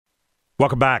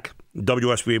Welcome back.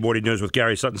 WSBA Morning News with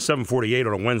Gary Sutton, 7:48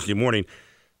 on a Wednesday morning.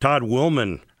 Todd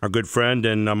Willman, our good friend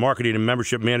and marketing and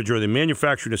membership manager of the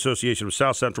Manufacturing Association of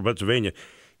South Central Pennsylvania.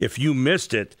 If you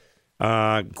missed it,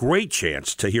 great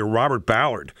chance to hear Robert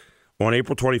Ballard on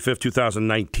April 25th,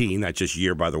 2019. That's this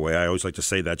year, by the way. I always like to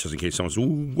say that just in case someone says,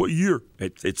 ooh, what year?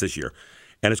 It's this year.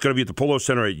 And it's going to be at the Polo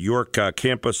Center at York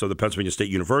campus of the Pennsylvania State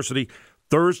University,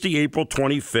 Thursday, April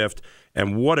 25th.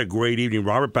 And what a great evening.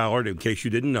 Robert Ballard, in case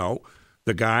you didn't know,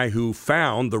 the guy who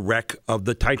found the wreck of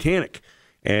the Titanic.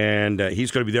 And he's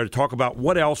going to be there to talk about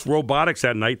what else, robotics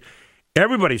that night.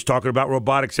 Everybody's talking about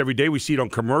robotics every day. We see it on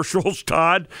commercials,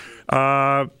 Todd.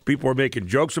 People are making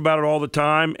jokes about it all the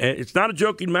time. And it's not a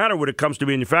joking matter when it comes to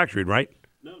manufacturing, right?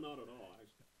 No, not at all.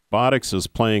 Robotics is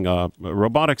playing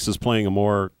a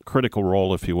more critical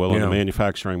role, if you will, in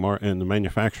the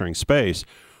manufacturing space.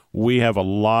 We have a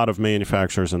lot of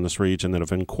manufacturers in this region that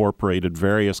have incorporated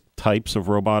various types of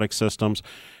robotic systems.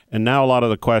 And now a lot of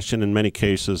the question in many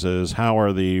cases is how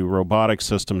are the robotic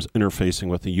systems interfacing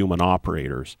with the human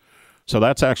operators? So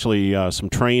that's actually some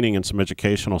training and some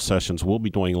educational sessions we'll be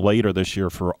doing later this year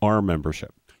for our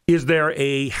membership. Is there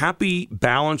a happy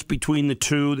balance between the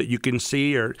two that you can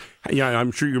see? Or,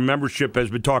 I'm sure your membership has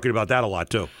been talking about that a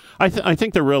lot too. I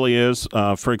think there really is.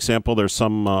 For example, there's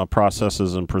some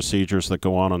processes and procedures that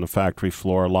go on the factory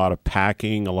floor, a lot of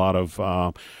packing, a lot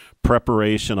of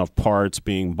preparation of parts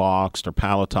being boxed or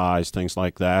palletized, things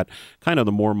like that. Kind of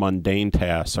the more mundane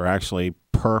tasks are actually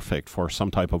perfect for some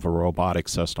type of a robotic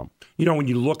system. When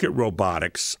you look at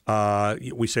robotics,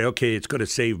 we say, okay, it's going to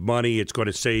save money, it's going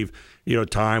to save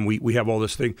time. We have all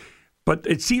this thing. But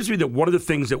it seems to me that one of the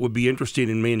things that would be interesting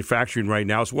in manufacturing right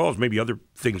now, as well as maybe other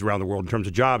things around the world in terms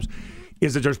of jobs,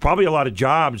 is that there's probably a lot of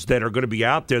jobs that are going to be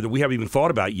out there that we haven't even thought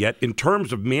about yet in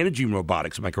terms of managing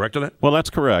robotics. Am I correct on that? Well,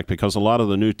 that's correct, because a lot of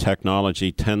the new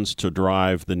technology tends to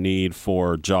drive the need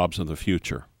for jobs of the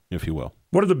future, if you will.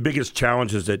 What are the biggest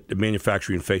challenges that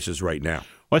manufacturing faces right now?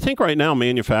 Well, I think right now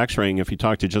manufacturing, if you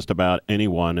talk to just about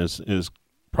anyone, is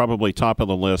probably top of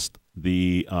the list,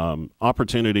 the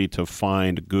opportunity to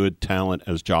find good talent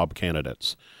as job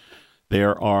candidates.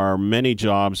 There are many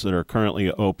jobs that are currently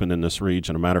open in this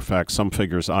region. As a matter of fact, some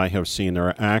figures I have seen, there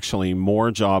are actually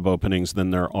more job openings than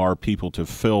there are people to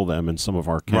fill them in some of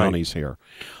our counties here.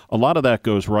 A lot of that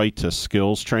goes right to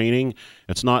skills training.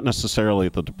 It's not necessarily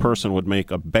that the person would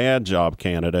make a bad job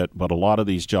candidate, but a lot of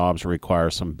these jobs require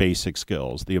some basic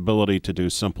skills, the ability to do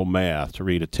simple math, to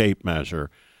read a tape measure,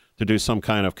 to do some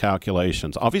kind of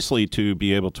calculations, obviously to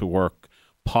be able to work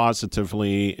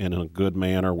positively and in a good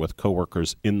manner with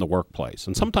coworkers in the workplace.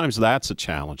 And sometimes that's a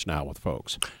challenge now with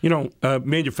folks.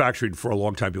 Manufacturing, for a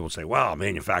long time, people say, wow,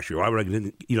 manufacturing, why would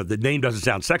I, the name doesn't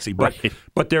sound sexy, but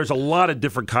but there's a lot of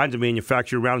different kinds of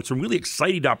manufacturing around and some really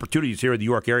exciting opportunities here in the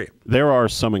York area. There are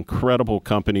some incredible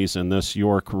companies in this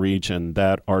York region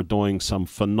that are doing some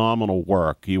phenomenal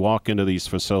work. You walk into these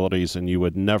facilities and you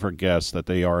would never guess that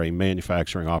they are a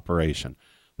manufacturing operation.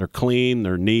 They're clean,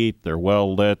 they're neat, they're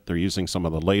well lit, they're using some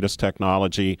of the latest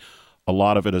technology. A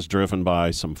lot of it is driven by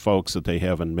some folks that they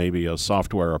have in maybe a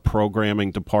software or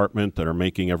programming department that are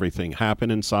making everything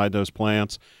happen inside those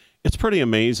plants. It's pretty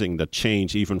amazing the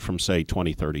change even from, say,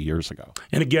 20, 30 years ago.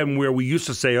 And again, where we used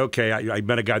to say, okay, I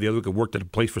met a guy the other week who worked at a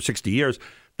place for 60 years.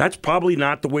 That's probably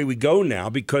not the way we go now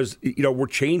because, we're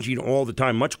changing all the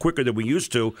time, much quicker than we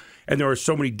used to, and there are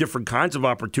so many different kinds of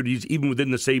opportunities even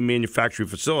within the same manufacturing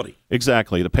facility.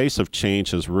 Exactly. The pace of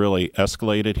change has really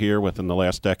escalated here within the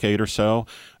last decade or so.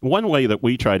 One way that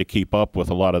we try to keep up with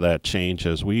a lot of that change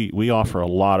is we offer a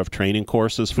lot of training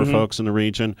courses for folks in the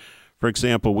region. For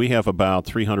example, we have about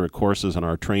 300 courses in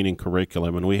our training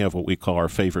curriculum, and we have what we call our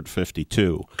Favorite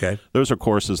 52. Okay. Those are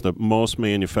courses that most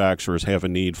manufacturers have a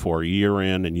need for year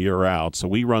in and year out, so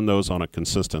we run those on a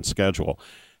consistent schedule.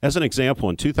 As an example,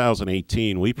 in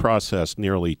 2018, we processed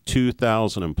nearly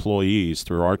 2,000 employees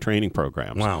through our training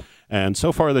programs. Wow. And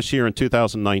so far this year in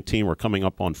 2019, we're coming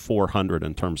up on 400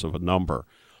 in terms of a number.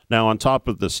 Now, on top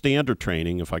of the standard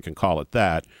training, if I can call it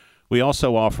that, we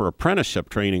also offer apprenticeship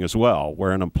training as well,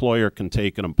 where an employer can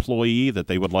take an employee that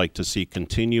they would like to see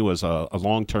continue as a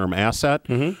long-term asset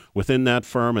within that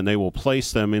firm, and they will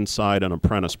place them inside an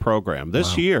apprentice program.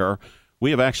 This year,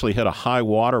 we have actually hit a high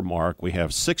water mark. We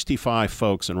have 65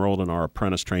 folks enrolled in our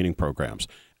apprentice training programs,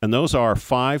 and those are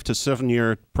 5 to 7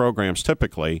 year programs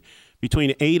typically,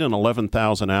 between 8,000 and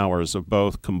 11,000 hours of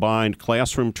both combined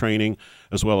classroom training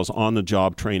as well as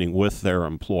on-the-job training with their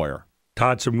employer.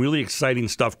 Todd, some really exciting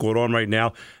stuff going on right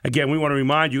now. Again, we want to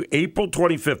remind you, April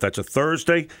 25th, that's a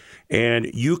Thursday, and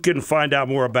you can find out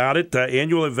more about it, the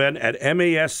annual event at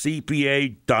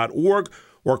mascpa.org,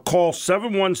 or call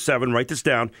 717, write this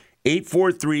down,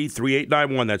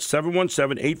 843-3891. That's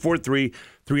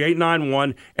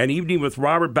 717-843-3891. An evening with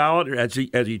Robert Ballard as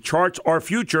he charts our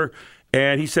future.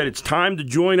 And he said it's time to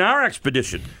join our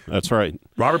expedition. That's right.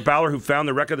 Robert Ballard, who found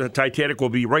the wreck of the Titanic, will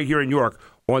be right here in York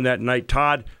on that night.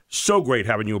 Todd, so great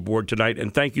having you aboard tonight,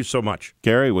 and thank you so much.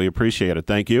 Gary, we appreciate it.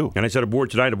 Thank you. And I said aboard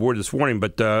tonight, aboard this morning,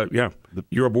 but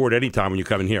you're aboard anytime when you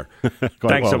come in here. Thanks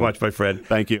well. so much, my friend.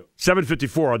 Thank you.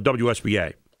 7:54 on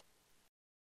WSBA.